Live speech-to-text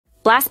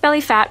Blast belly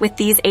fat with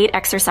these 8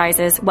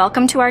 exercises.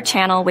 Welcome to our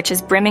channel, which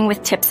is brimming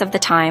with tips of the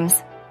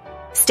times.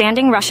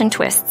 Standing Russian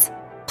twists.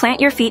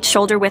 Plant your feet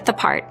shoulder width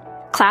apart,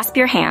 clasp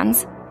your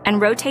hands, and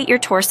rotate your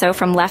torso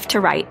from left to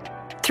right.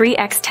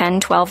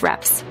 3x10-12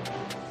 reps.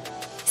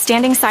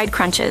 Standing side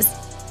crunches.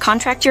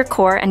 Contract your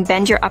core and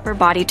bend your upper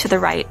body to the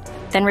right,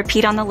 then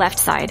repeat on the left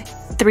side.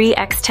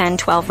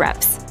 3x10-12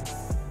 reps.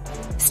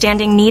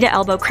 Standing knee to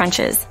elbow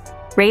crunches.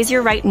 Raise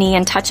your right knee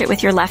and touch it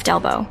with your left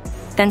elbow,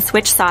 then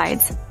switch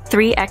sides.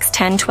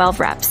 3x10-12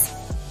 reps.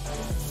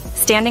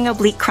 Standing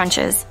oblique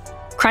crunches.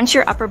 Crunch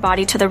your upper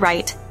body to the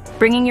right,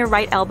 bringing your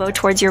right elbow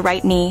towards your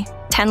right knee.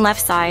 10 left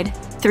side.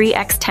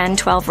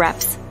 3x10-12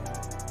 reps.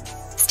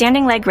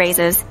 Standing leg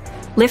raises.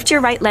 Lift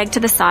your right leg to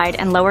the side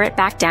and lower it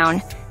back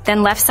down,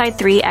 then left side.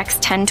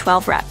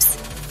 3x10-12 reps.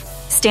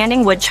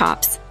 Standing wood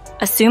chops.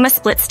 Assume a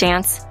split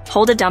stance,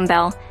 hold a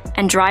dumbbell,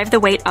 and drive the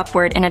weight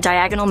upward in a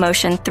diagonal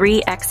motion.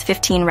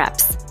 3x15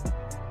 reps.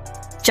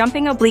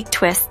 Jumping oblique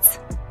twists.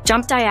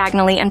 Jump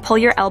diagonally and pull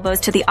your elbows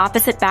to the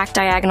opposite back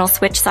diagonal.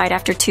 Switch side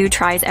after 2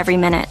 tries every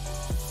minute.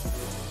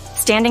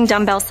 Standing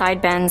dumbbell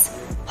side bends.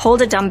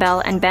 Hold a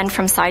dumbbell and bend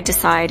from side to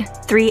side.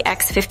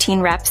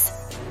 3x15 reps.